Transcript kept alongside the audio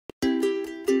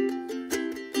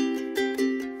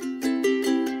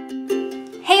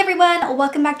everyone,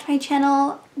 welcome back to my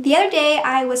channel. The other day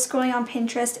I was scrolling on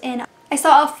Pinterest and I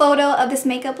saw a photo of this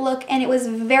makeup look and it was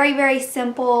very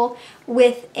simple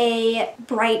with a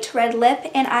bright red lip,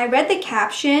 and I read the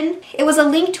caption. It was a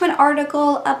link to an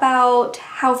article about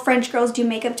how French girls do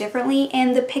makeup differently,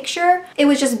 and the picture, it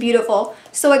was just beautiful.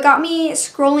 So it got me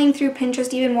scrolling through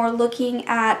Pinterest even more, looking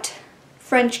at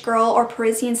French girl or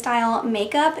Parisian style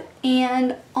makeup,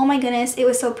 and oh my goodness, it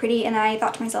was so pretty, and I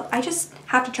thought to myself, I just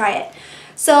have to try it.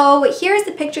 So here's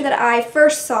the picture that I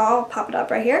first saw. I'll pop it up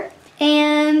right here,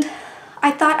 and I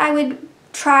thought I would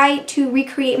try to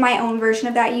recreate my own version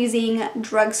of that using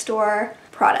drugstore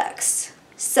products.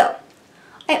 So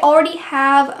I already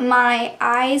have my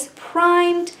eyes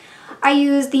primed. I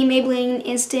used the Maybelline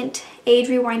Instant Age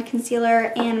Rewind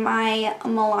Concealer and my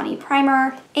Milani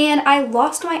primer, and I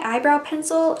lost my eyebrow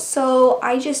pencil, so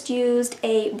I just used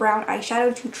a brown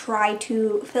eyeshadow to try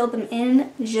to fill them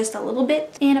in just a little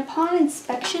bit, and upon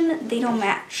inspection they don't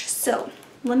match, so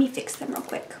let me fix them real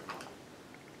quick.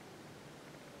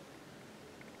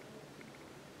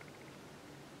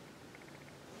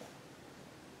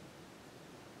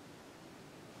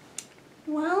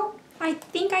 Well, I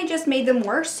think I just made them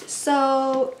worse,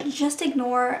 so just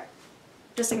ignore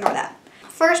that.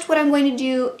 First, what I'm going to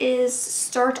do is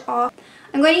start off.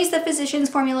 I'm going to use the Physicians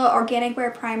Formula Organic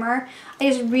Wear Primer. I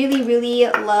just really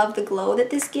love the glow that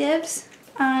this gives,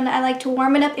 and I like to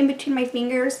warm it up in between my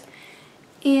fingers,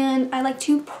 and I like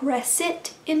to press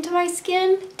it into my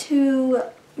skin to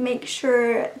make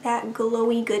sure that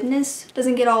glowy goodness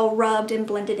doesn't get all rubbed and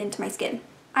blended into my skin.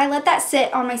 I let that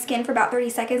sit on my skin for about 30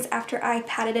 seconds after I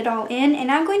patted it all in, and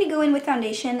I'm going to go in with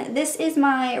foundation. This is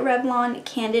my Revlon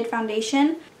Candid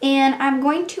foundation, and I'm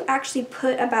going to actually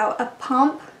put about a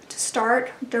pump to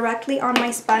start directly on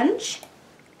my sponge,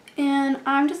 and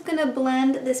I'm just going to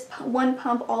blend this one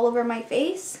pump all over my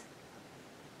face.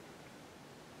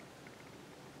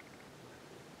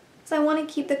 So I want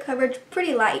to keep the coverage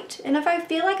pretty light, and if I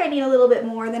feel like I need a little bit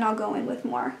more, then I'll go in with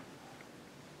more.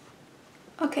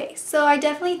 Okay, so I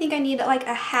definitely think I need like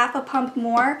a half a pump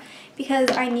more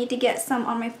because I need to get some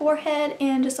on my forehead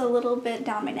and just a little bit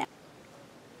down my neck.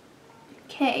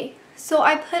 Okay, so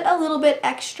I put a little bit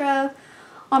extra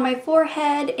on my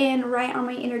forehead and right on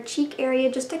my inner cheek area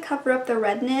just to cover up the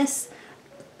redness.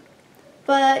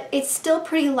 But it's still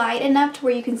pretty light enough to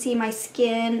where you can see my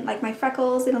skin, like my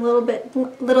freckles, and a little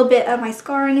bit of my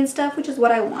scarring and stuff, which is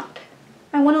what I want.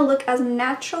 I want to look as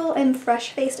natural and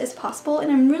fresh-faced as possible, and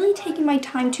I'm really taking my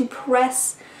time to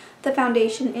press the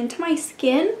foundation into my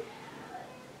skin,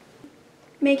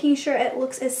 making sure it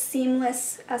looks as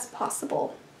seamless as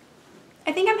possible.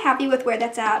 I think I'm happy with where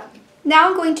that's at. Now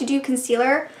I'm going to do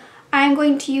concealer. I'm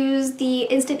going to use the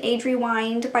Instant Age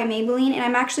Rewind by Maybelline, and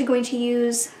I'm actually going to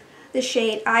use the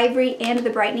shade Ivory and the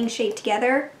brightening shade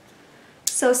together.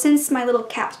 So since my little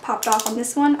caps popped off on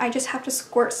this one, I just have to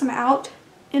squirt some out.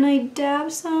 And I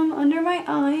dab some under my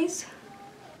eyes,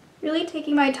 really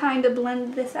taking my time to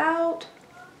blend this out.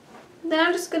 Then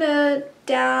I'm just gonna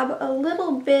dab a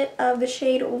little bit of the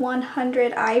shade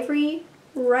 100 Ivory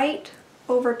right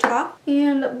over top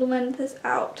and blend this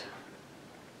out.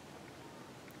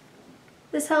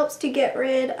 This helps to get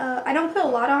rid of, I don't put a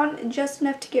lot on, just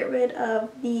enough to get rid of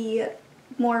the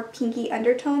more pinky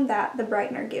undertone that the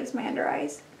brightener gives my under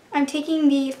eyes. I'm taking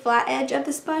the flat edge of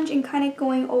the sponge and kind of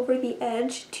going over the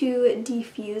edge to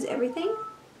diffuse everything.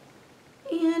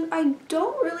 And I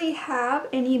don't really have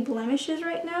any blemishes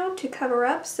right now to cover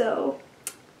up, so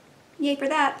yay for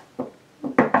that.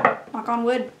 Knock on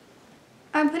wood.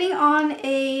 I'm putting on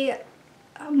a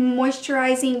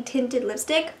moisturizing tinted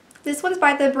lipstick. This one's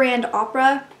by the brand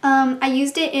Opera. I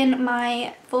used it in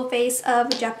my full face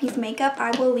of Japanese makeup.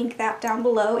 I will link that down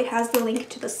below. It has the link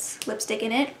to this lipstick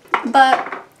in it.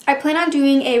 But I plan on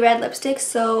doing a red lipstick,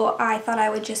 so I thought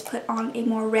I would just put on a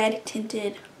more red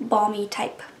tinted balmy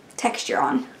type texture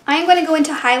on. I am going to go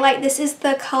into highlight. This is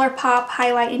the Colourpop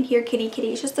highlight in here, Kitty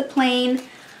Kitty. It's just a plain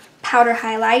powder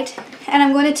highlight, and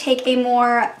I'm going to take a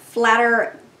more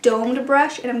flatter domed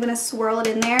brush and I'm going to swirl it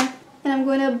in there, and I'm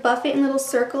going to buff it in little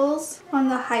circles on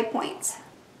the high points.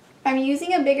 I'm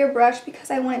using a bigger brush because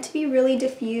I want it to be really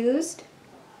diffused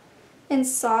and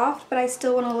soft, but I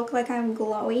still want to look like I'm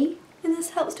glowy. And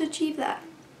this helps to achieve that.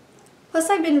 Plus,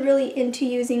 I've been really into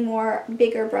using more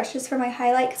bigger brushes for my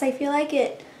highlight because I feel like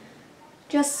it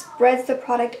just spreads the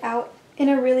product out in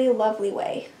a really lovely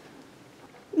way.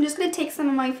 I'm just going to take some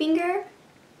of my finger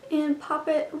and pop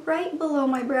it right below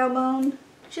my brow bone,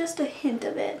 just a hint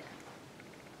of it.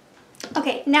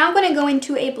 Okay, now I'm going to go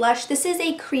into a blush. This is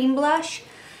a cream blush.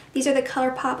 These are the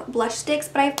Colourpop blush sticks,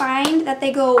 but I find that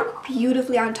they go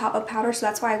beautifully on top of powder, so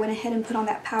that's why I went ahead and put on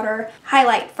that powder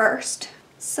highlight first.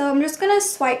 So I'm just going to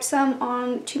swipe some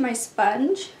onto my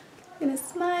sponge. I'm going to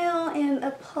smile and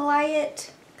apply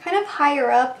it kind of higher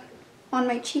up on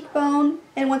my cheekbone.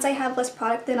 And once I have less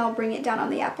product, then I'll bring it down on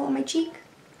the apple of my cheek.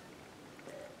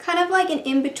 Kind of like an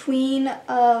in-between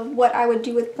of what I would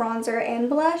do with bronzer and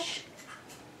blush.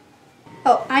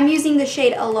 Oh, I'm using the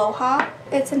shade Aloha.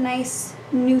 It's a nice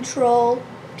neutral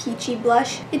peachy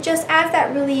blush. It just adds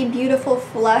that really beautiful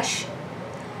flush,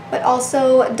 but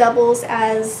also doubles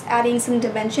as adding some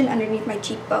dimension underneath my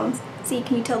cheekbones. See,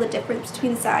 can you tell the difference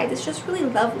between the sides? It's just really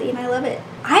lovely and I love it.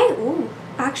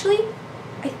 Actually,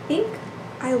 I think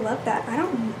I love that. I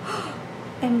don't know.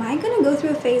 Am I gonna go through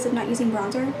a phase of not using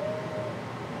bronzer?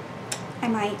 I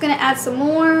might. I'm gonna add some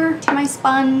more to my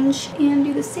sponge and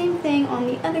do the same thing on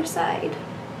the other side.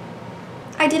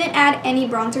 I didn't add any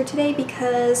bronzer today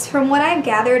because from what I've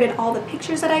gathered and all the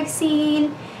pictures that I've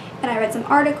seen, and I read some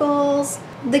articles,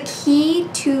 the key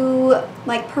to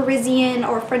like Parisian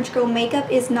or French girl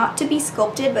makeup is not to be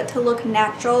sculpted but to look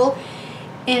natural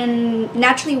and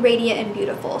naturally radiant and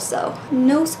beautiful. So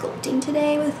no sculpting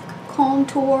today with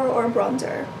contour or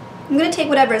bronzer. I'm going to take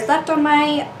whatever is left on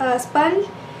my sponge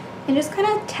and just kind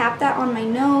of tap that on my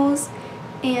nose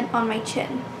and on my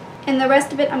chin. And the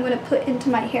rest of it I'm going to put into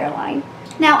my hairline.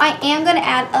 Now I am going to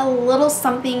add a little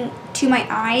something to my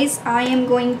eyes. I am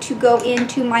going to go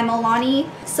into my Milani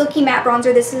Silky Matte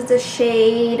Bronzer. This is the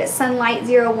shade Sunlight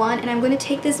 01. And I'm going to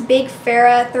take this big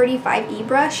Farrah 35E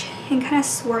brush and kind of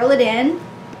swirl it in.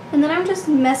 And then I'm just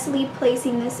messily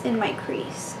placing this in my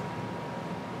crease.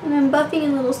 And I'm buffing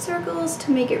in little circles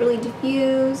to make it really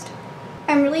diffused.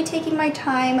 I'm really taking my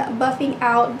time buffing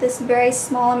out this very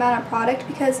small amount of product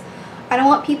because I don't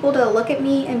want people to look at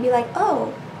me and be like,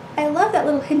 oh, I love that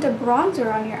little hint of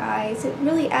bronzer on your eyes. It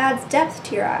really adds depth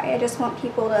to your eye. I just want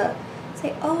people to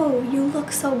say, oh, you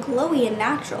look so glowy and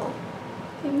natural.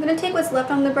 Okay, I'm going to take what's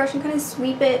left on the brush and kind of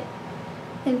sweep it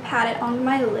and pat it on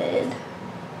my lid.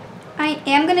 I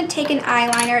am going to take an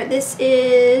eyeliner. This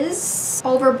is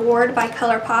Overboard by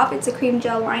Colourpop. It's a cream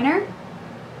gel liner.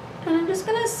 And I'm just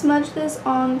going to smudge this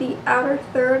on the outer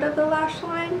third of the lash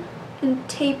line and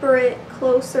taper it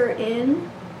closer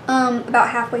in, about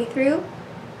halfway through.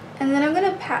 And then I'm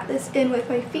going to pat this in with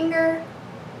my finger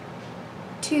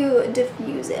to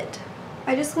diffuse it.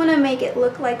 I just want to make it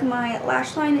look like my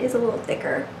lash line is a little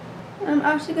thicker. I'm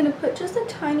actually going to put just the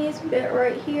tiniest bit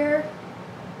right here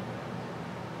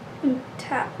and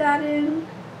tap that in.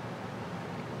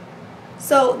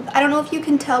 So I don't know if you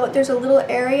can tell, but there's a little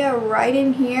area right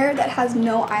in here that has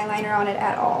no eyeliner on it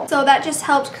at all. So that just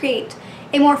helps create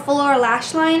a more fuller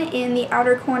lash line in the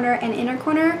outer corner and inner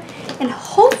corner, and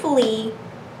hopefully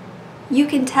you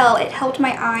can tell it helped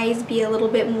my eyes be a little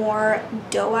bit more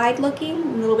doe-eyed looking,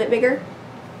 a little bit bigger,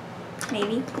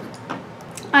 maybe.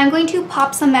 I'm going to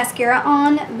pop some mascara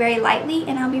on very lightly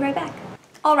and I'll be right back.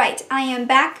 Alright, I am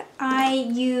back. I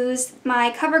used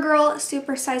my Covergirl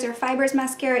Supersizer Fibers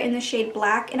mascara in the shade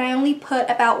Black, and I only put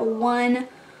about one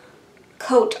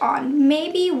coat on,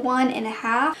 maybe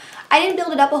 1.5. I didn't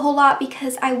build it up a whole lot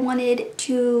because I wanted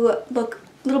to look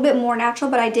a little bit more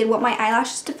natural, but I did want my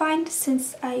eyelashes defined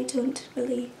since I don't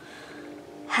really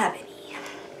have any.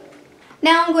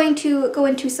 Now I'm going to go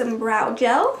into some brow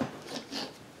gel.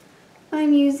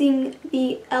 I'm using the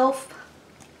e.l.f.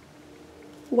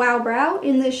 Wow Brow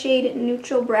in the shade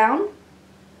Neutral Brown.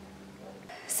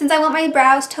 Since I want my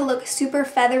brows to look super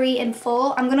feathery and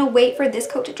full, I'm going to wait for this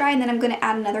coat to dry and then I'm going to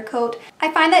add another coat. I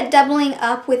find that doubling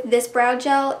up with this brow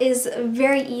gel is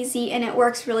very easy and it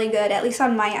works really good, at least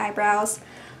on my eyebrows.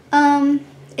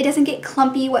 It doesn't get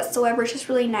clumpy whatsoever, it's just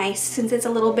really nice since it's a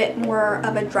little bit more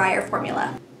of a drier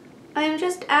formula. I'm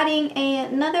just adding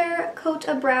another coat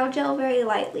of brow gel very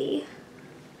lightly,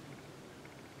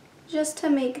 just to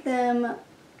make them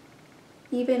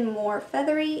even more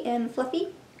feathery and fluffy.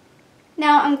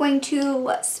 Now I'm going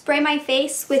to spray my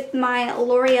face with my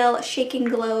L'Oreal Shake and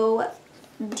Glow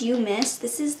Dew Mist.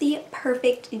 This is the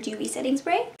perfect dewy setting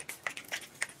spray.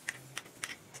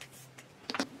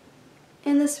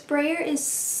 And the sprayer is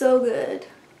so good.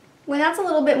 When that's a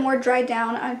little bit more dried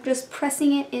down, I'm just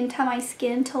pressing it into my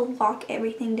skin to lock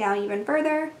everything down even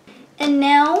further. And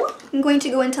now I'm going to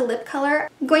go into lip color.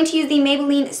 I'm going to use the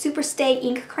Maybelline Superstay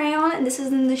Ink Crayon, and this is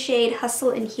in the shade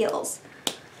Hustle and Heels.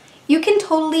 You can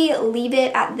totally leave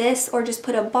it at this or just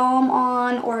put a balm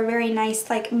on or a very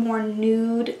nice, like, more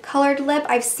nude colored lip.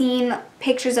 I've seen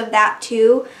pictures of that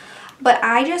too, but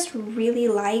I just really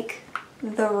like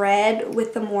the red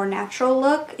with the more natural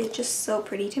look. It's just so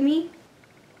pretty to me.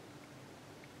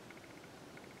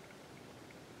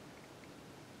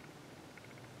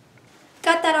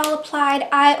 got that all applied,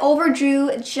 I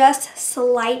overdrew just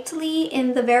slightly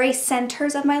in the very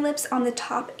centers of my lips on the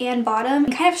top and bottom,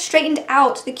 and kind of straightened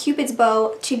out the Cupid's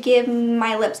bow to give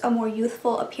my lips a more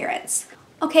youthful appearance.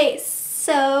 Okay,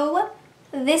 so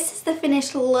this is the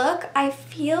finished look. I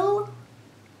feel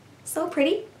so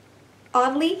pretty,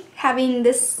 oddly, having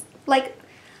this like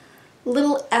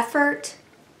little effort,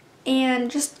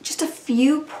 and just a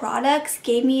few products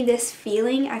gave me this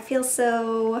feeling. I feel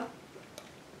so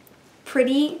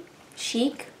pretty,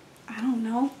 chic, I don't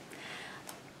know.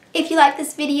 If you like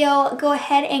this video, go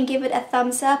ahead and give it a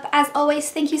thumbs up. As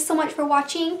always, thank you so much for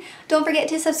watching. Don't forget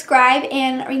to subscribe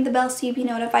and ring the bell so you'll be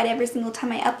notified every single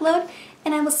time I upload.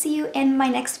 And I will see you in my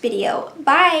next video.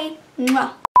 Bye!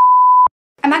 Mwah.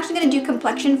 I'm actually going to do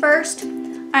complexion first.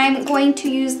 I'm going to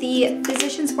use the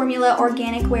Physicians Formula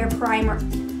Organic Wear Primer.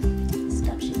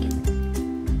 Stop shaking.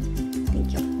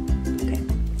 Thank you. Okay.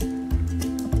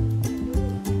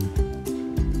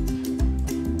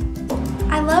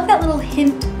 I love that little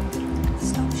hint.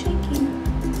 Stop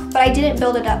shaking. But I didn't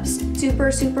build it up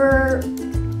super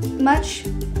much.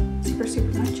 Super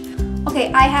much.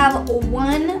 Okay, I have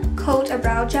one coat of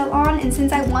brow gel on, and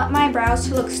since I want my brows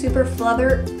to look super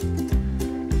fluttery,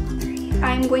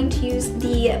 I'm going to use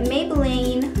the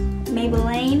Maybelline,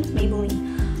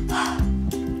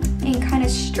 and kind of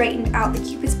straighten out the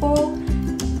Cupid's bow.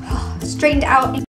 Straightened out.